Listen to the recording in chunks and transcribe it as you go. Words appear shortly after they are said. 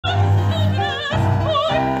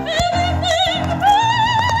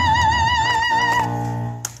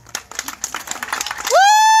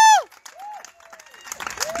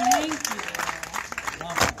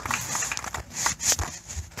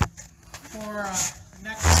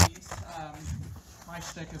next piece, my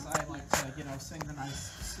shtick is I like to, sing the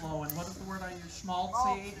nice, slow, and what is the word I use?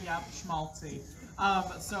 Schmaltzy? Yep, schmaltzy.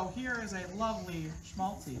 So here is a lovely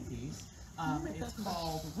schmaltzy piece. It's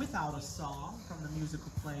called Without a Song from the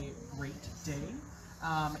musical play Great Day.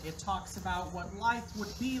 It talks about what life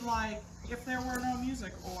would be like if there were no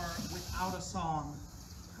music, or without a song,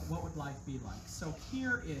 what would life be like? So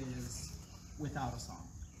here is Without a Song.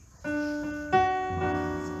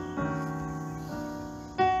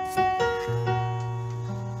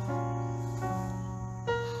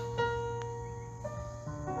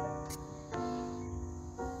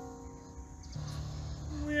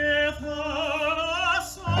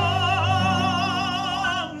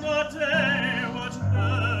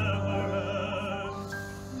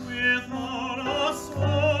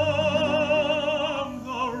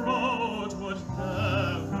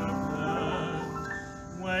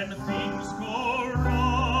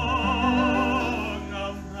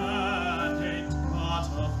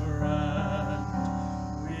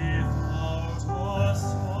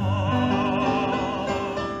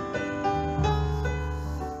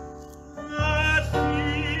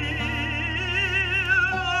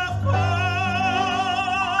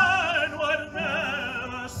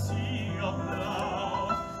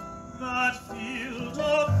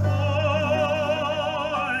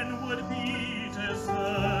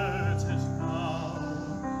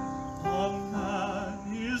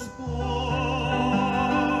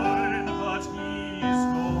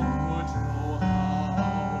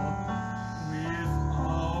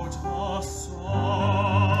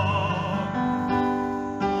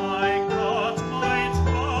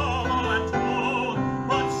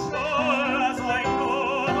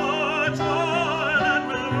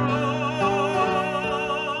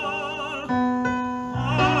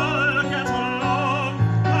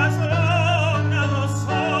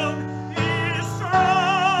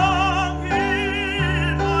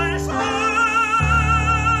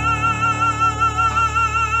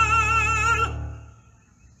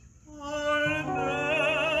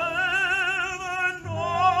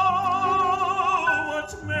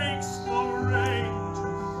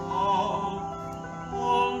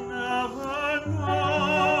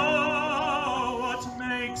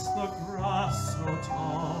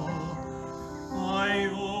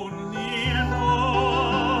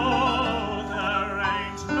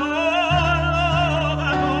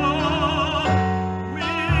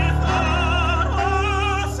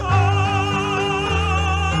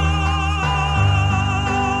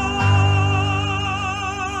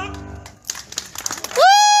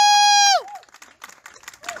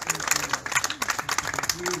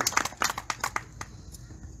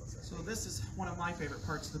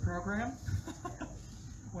 Of the program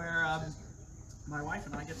where my wife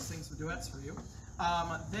and I get to sing some duets for you.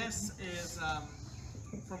 This is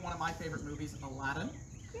from one of my favorite movies, Aladdin.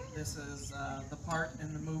 This is the part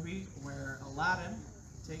in the movie where Aladdin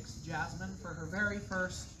takes Jasmine for her very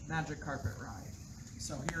first magic carpet ride.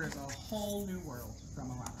 So here is a whole new world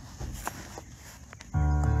from Aladdin.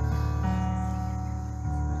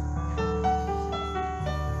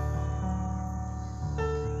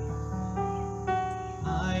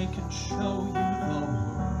 I can show you the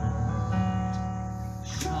world,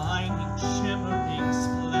 shining, shimmering,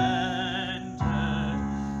 splendid.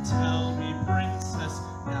 Tell me, princess,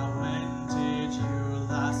 now when did you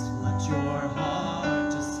last let your heart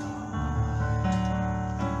decide?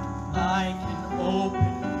 I can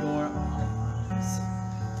open your eyes,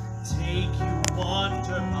 take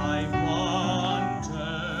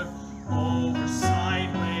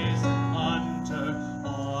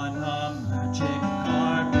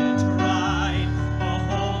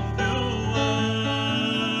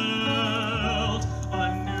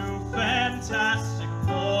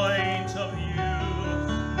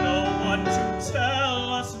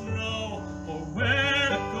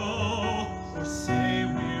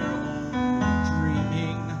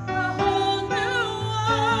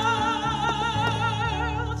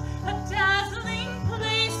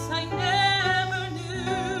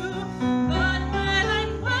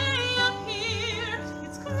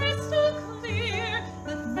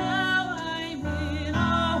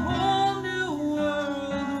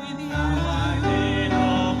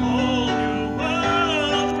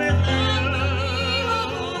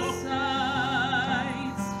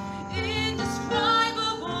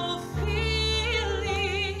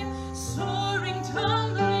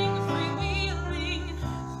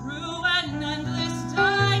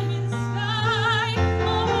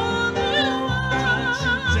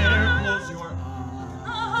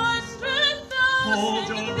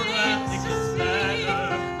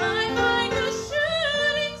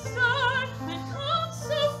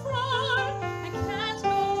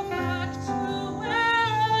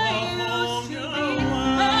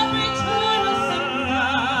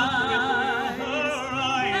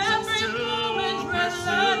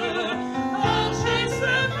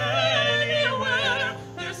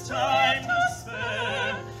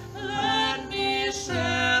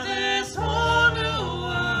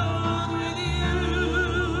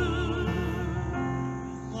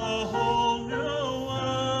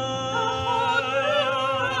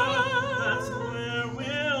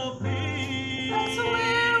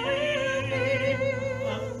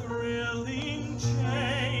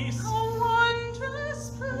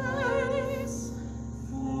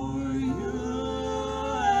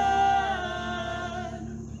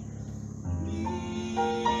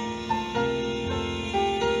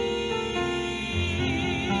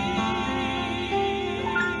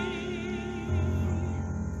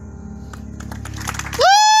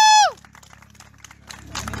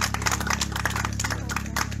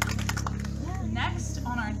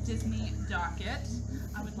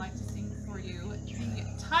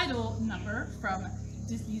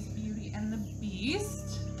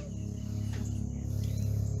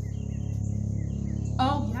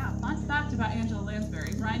Oh yeah, fun fact about Angela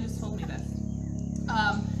Lansbury. Brian just told me this.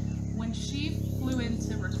 When she flew in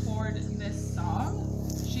to record this song,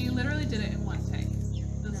 she literally did it in one take.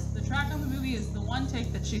 The track on the movie is the one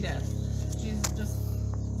take that she did. She's just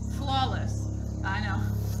flawless. I know.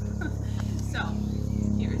 So,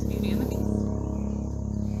 here's Beauty and the Beast.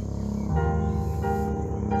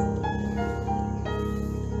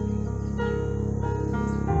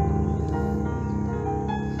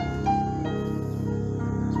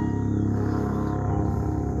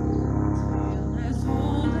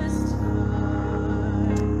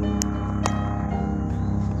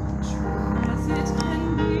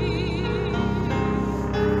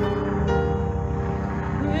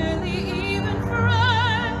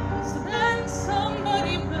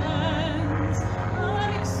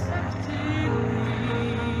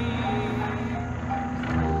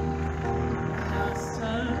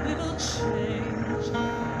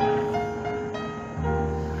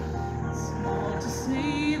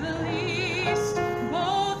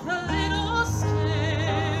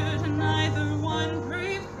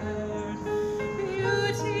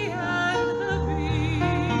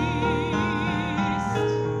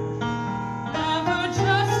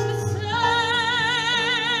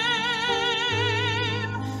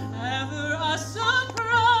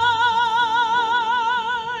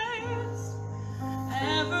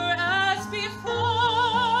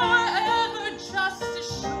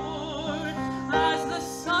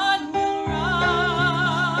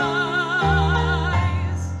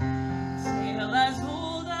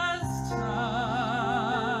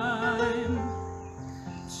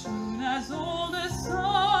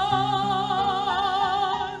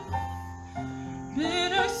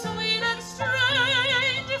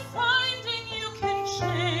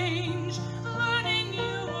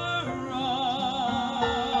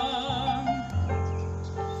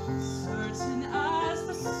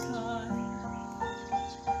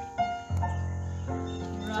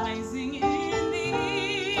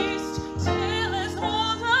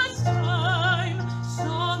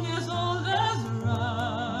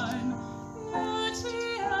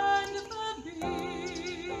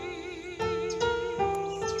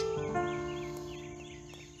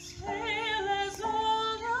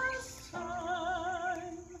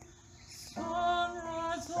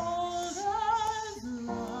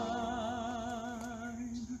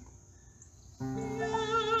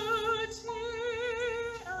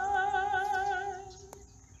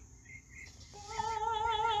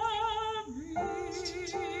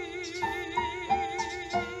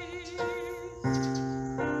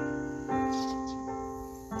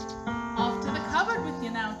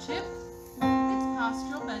 Chip, it's past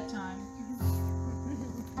your bedtime.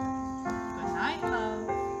 Good night, love.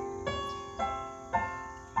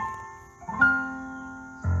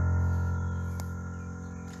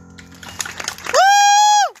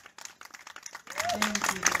 Woo! Thank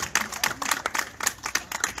you.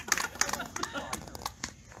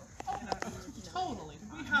 Totally.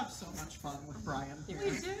 We have so much fun with Brian here. We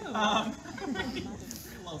do. We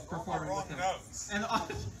love performing with him. And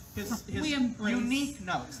his unique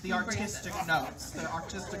notes, the artistic notes, the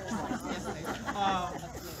artistic choice.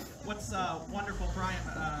 What's wonderful, Brian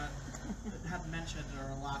had mentioned at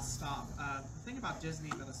our last stop, the thing about Disney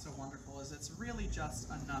that is so wonderful is it's really just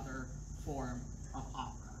another form of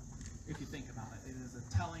opera, if you think about it. It is a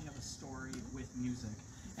telling of a story with music.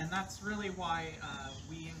 And that's really why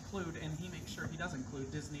we include, and he makes sure he does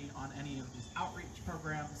include Disney on any of his outreach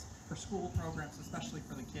programs, for school programs, especially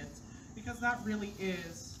for the kids, because that really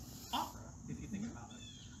is opera, if you think about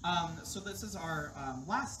it. So this is our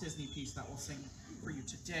last Disney piece that we'll sing for you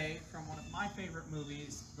today from one of my favorite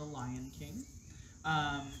movies, The Lion King.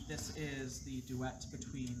 This is the duet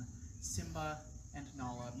between Simba and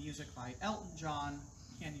Nala, music by Elton John,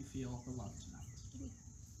 Can You Feel the Love Tonight?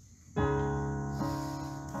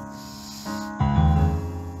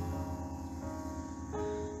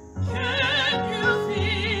 Can you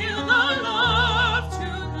feel the love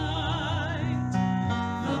tonight?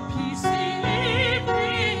 The peace the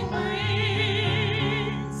evening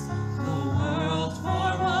brings. The world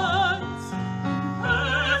for once in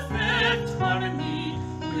perfect harmony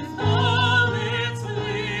with all its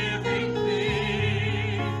living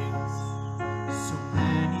things. So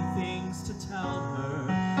many things to tell her,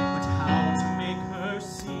 but how to make her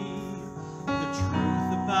see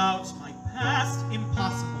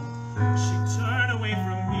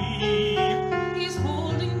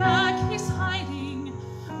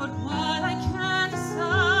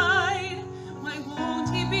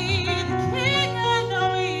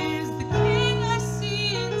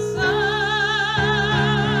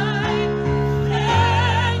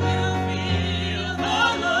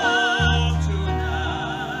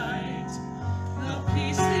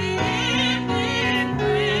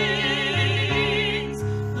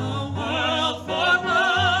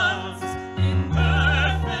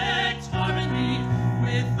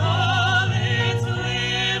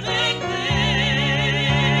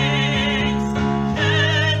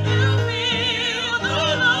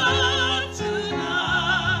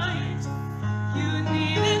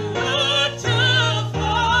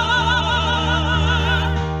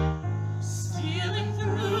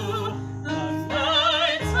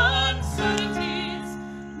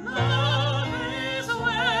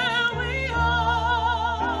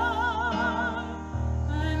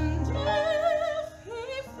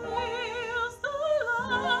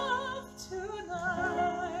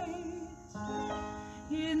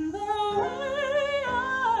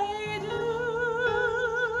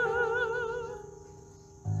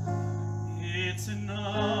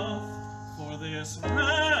enough for this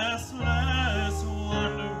restless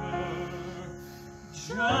wanderer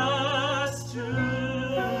just to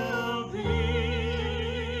be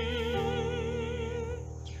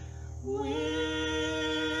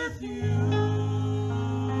with you.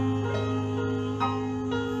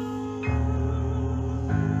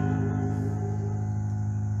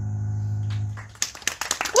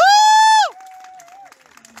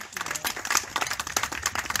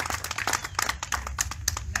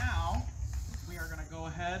 Now, we are going to go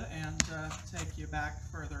ahead and take you back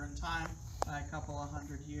further in time by a couple of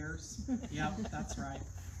 100 years. Yep, that's right.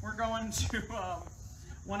 We're going to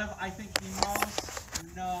one of, I think, the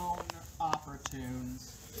most known opera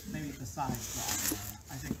tunes, maybe besides the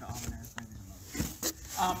Habanera. I think the Habanera is maybe the most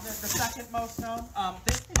known. The second most known.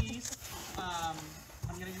 This piece, I'm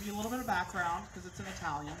going to give you a little bit of background because it's in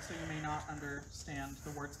Italian, so you may not understand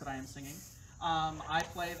the words that I am singing. I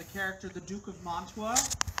play the character, the Duke of Mantua,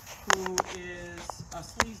 who is a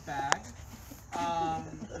sleazebag,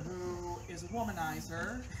 who is a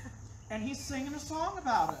womanizer, and he's singing a song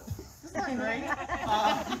about it. Isn't that great?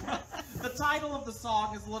 The title of the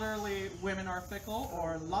song is literally Women Are Fickle,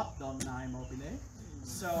 or La Donna è Mobile.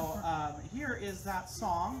 So here is that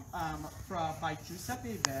song by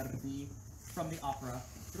Giuseppe Verdi from the opera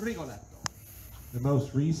Rigoletto. The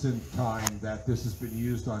most recent time that this has been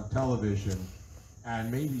used on television,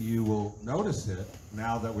 and maybe you will notice it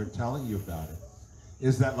now that we're telling you about it,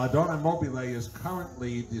 is that La Donna Mobile is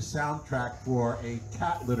currently the soundtrack for a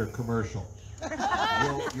cat litter commercial.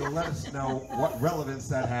 You'll let us know what relevance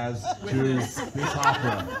that has to this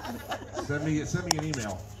opera. Send me an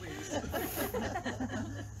email.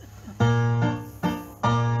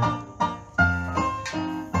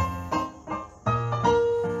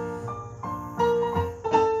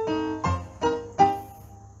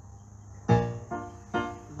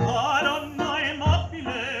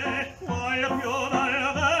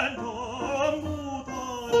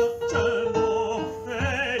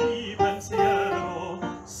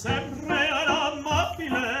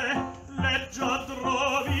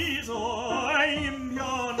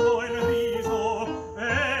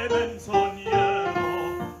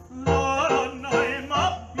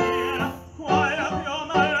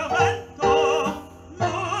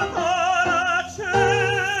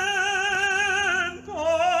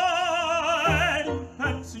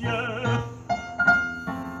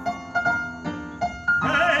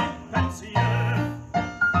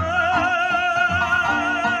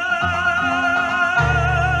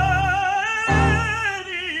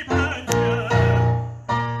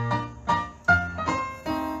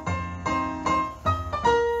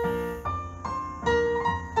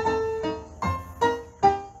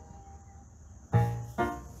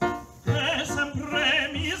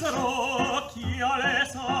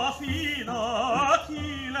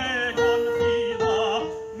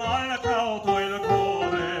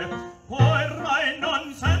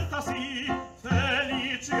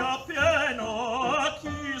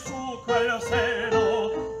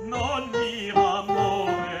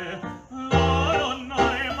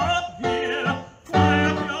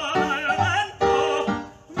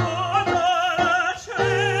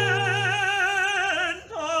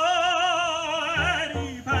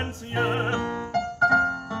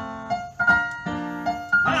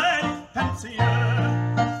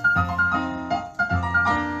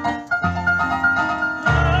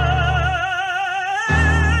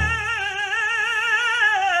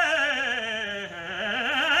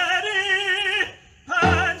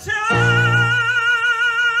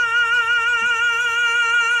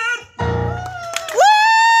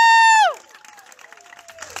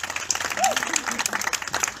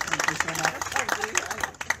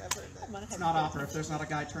 If there's not a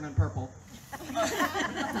guy turning purple.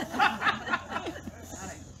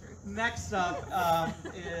 Next up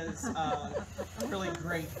is a really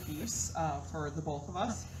great piece for the both of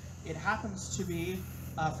us. It happens to be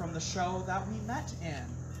from the show that we met in.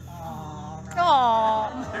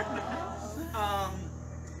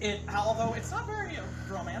 Although it's not very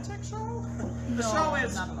romantic show. The show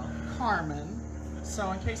is Carmen.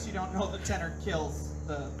 So in case you don't know, the tenor kills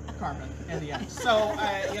the Carmen in the end. So,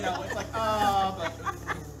 you know, it's like, but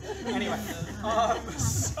anyway.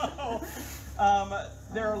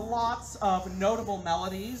 There are lots of notable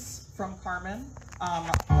melodies from Carmen. The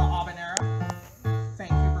Habanera.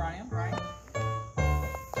 Thank you, Brian. Right?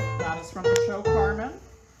 That is from the show Carmen.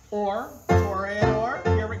 Or Toreador.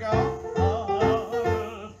 Here we go.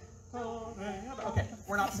 Okay,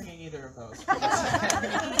 we're not singing either of those.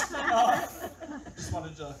 Just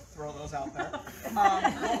wanted to throw those out there.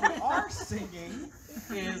 What we are singing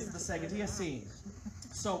is the Segatia scene.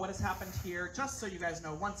 So what has happened here, just so you guys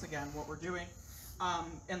know once again what we're doing,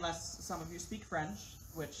 unless some of you speak French,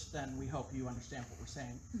 which then we hope you understand what we're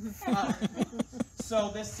saying.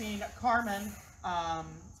 So this scene, Carmen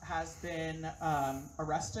has been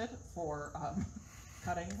arrested for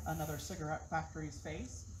cutting another cigarette factory's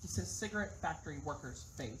face. This is cigarette factory worker's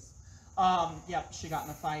face. Yep, she got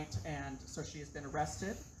in a fight, and so she has been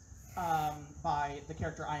arrested by the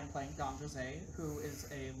character I am playing, Don Jose, who is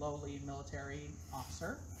a lowly military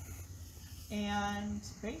officer. And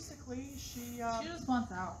basically, she just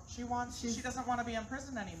wants out. She doesn't want to be in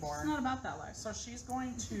prison anymore. It's not about that life. So she's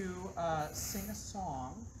going to sing a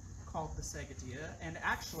song called the Segadia. And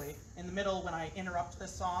actually, in the middle, when I interrupt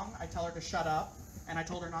this song, I tell her to shut up, and I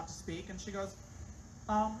told her not to speak, and she goes,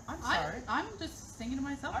 I'm sorry. I'm just singing to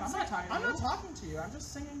myself. I'm not talking to you. I'm not talking to you. I'm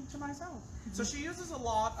just singing to myself. So she uses a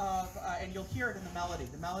lot of, and you'll hear it in the melody.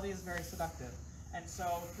 The melody is very seductive. And so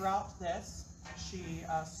throughout this, she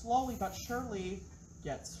slowly but surely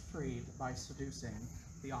gets freed by seducing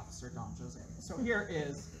the officer Don Jose. So here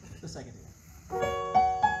is the Segadia.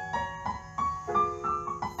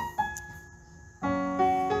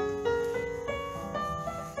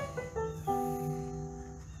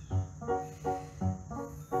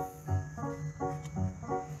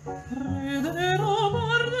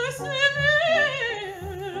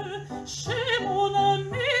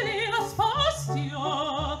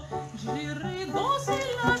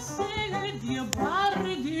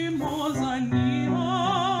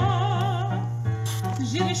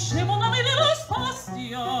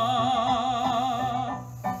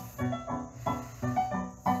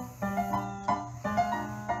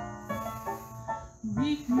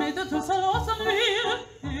 Oui, mais de tout cela s'ennuie,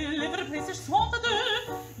 et les vrais plaisirs sont à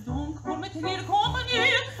deux. Donc pour me tenir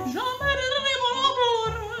compagnie, jamais ne mon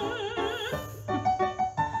amoureux.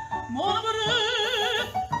 Mon amoureux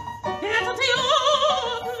est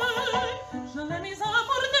intégrable, je l'ai mis à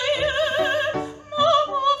porter. Mon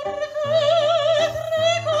pauvre cœur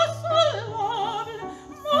très consolable,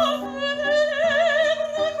 mon funèbre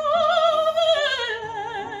convers.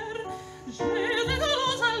 J'ai des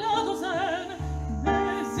doses à la douzaine,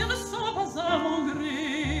 mais ils ne sont pas à mon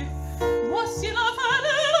gré. Voici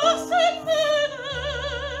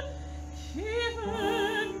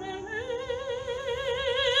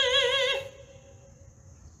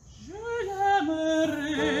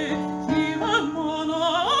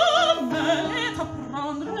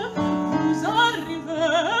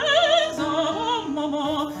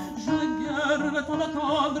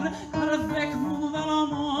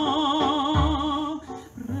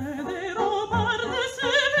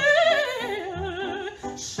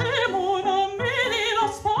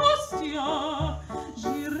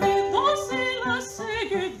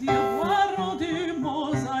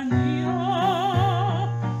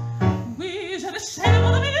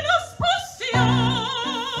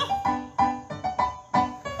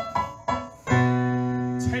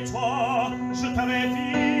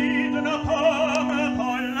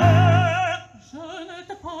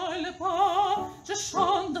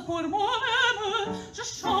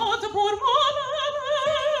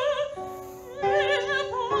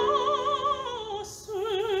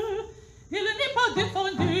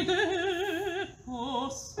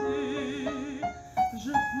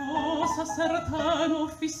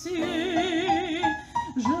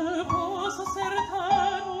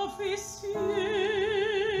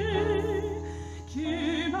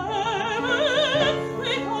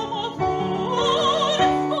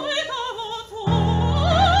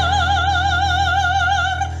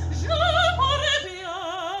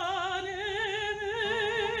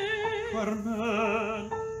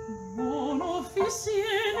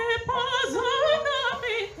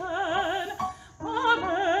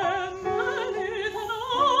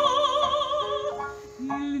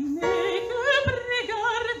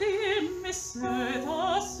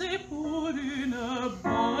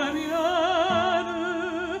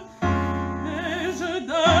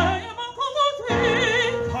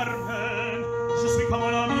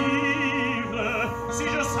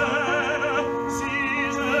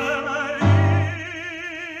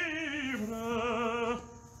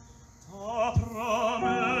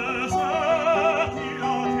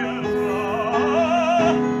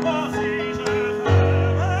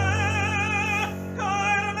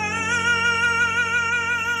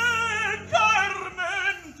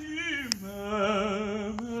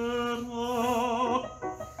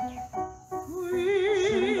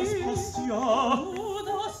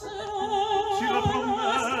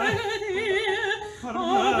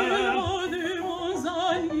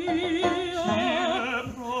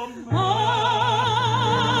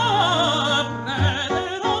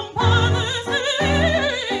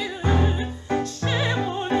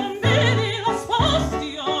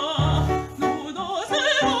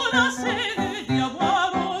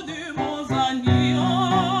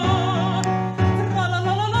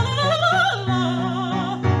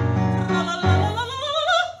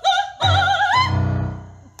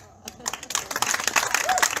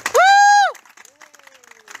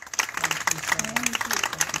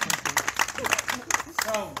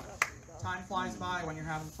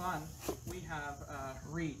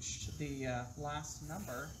the last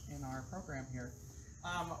number in our program here.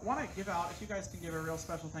 Want to give out, if you guys can give a real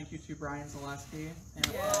special thank you to Brian Zaleski. And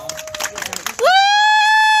Woo!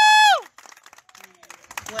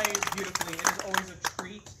 He plays beautifully. It is always a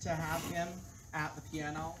treat to have him at the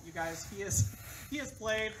piano. You guys, he has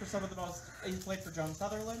played for some of the most, he's played for Joan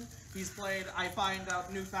Sutherland. He's played, I find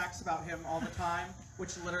out new facts about him all the time,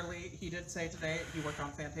 which literally, he did say today, he worked on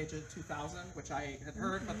Fantasia 2000, which I had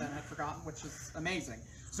heard, but then had forgotten, which is amazing.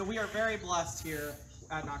 So we are very blessed here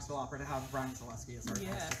at Knoxville Opera to have Brian Zaleski as our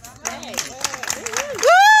guest. Hey.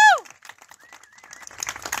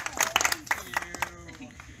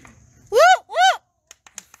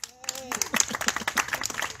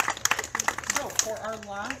 So for our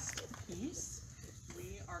last piece,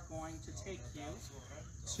 we are going to take you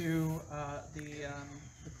to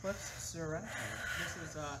the Cliffs Sorrento. This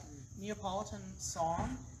is a Neapolitan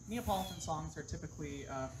song. Neapolitan songs are typically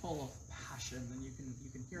full of passion, and you can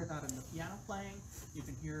hear that in the piano playing. You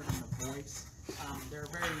can hear it in the voice. They're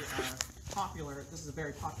very popular. This is a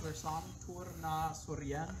very popular song, Torna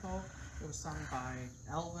Sorrento. It was sung by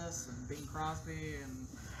Elvis and Bing Crosby, and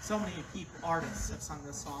so many artists have sung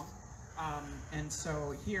this song. And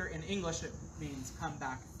so here in English it means come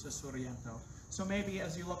back to Sorrento. So maybe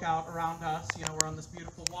as you look out around us, you know, we're on this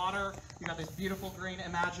beautiful water, you got this beautiful green,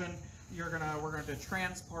 imagine we're going to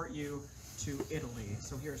transport you to Italy.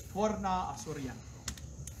 So here's Torna a Sorrento.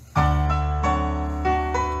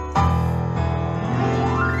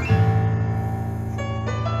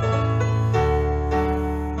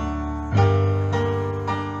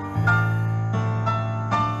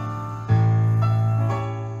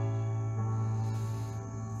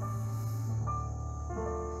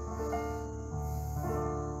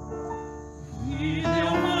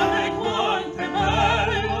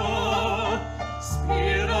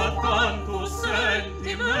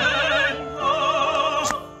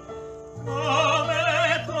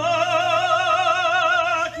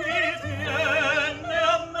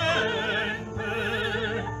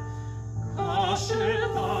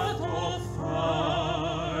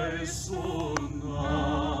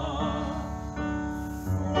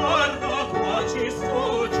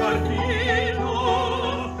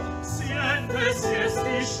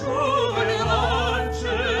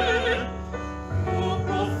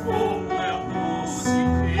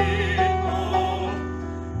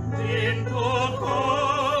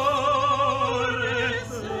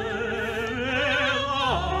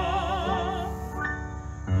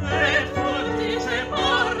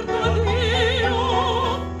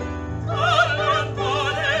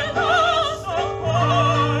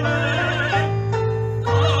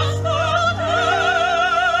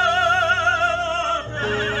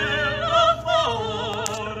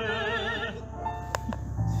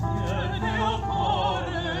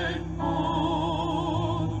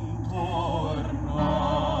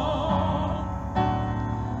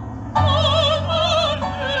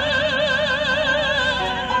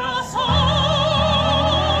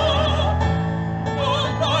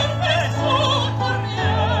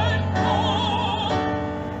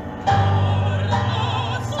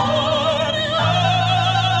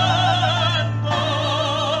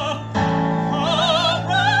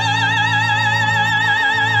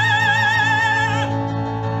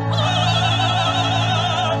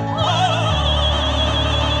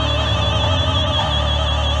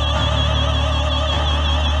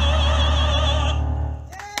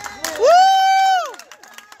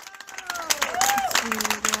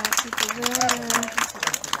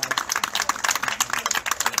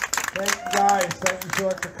 Thank you so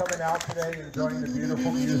much for coming out today and enjoying the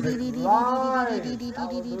beautiful music live.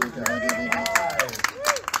 Hallelujah. Live.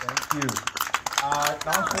 Thank you.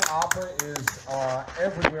 Knoxville Opera is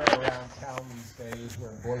everywhere around town these days. We're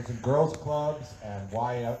in Boys and Girls Clubs and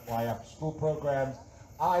Y After School programs,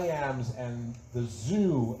 IAMs, and the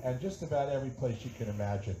zoo, and just about every place you can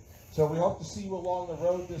imagine. So we hope to see you along the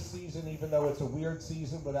road this season, even though it's a weird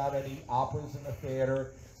season without any operas in the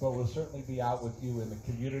theater. But we'll certainly be out with you in the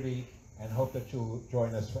community and hope that you'll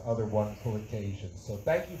join us for other wonderful occasions. So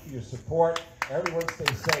thank you for your support. Everyone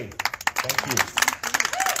stay safe. Thank you.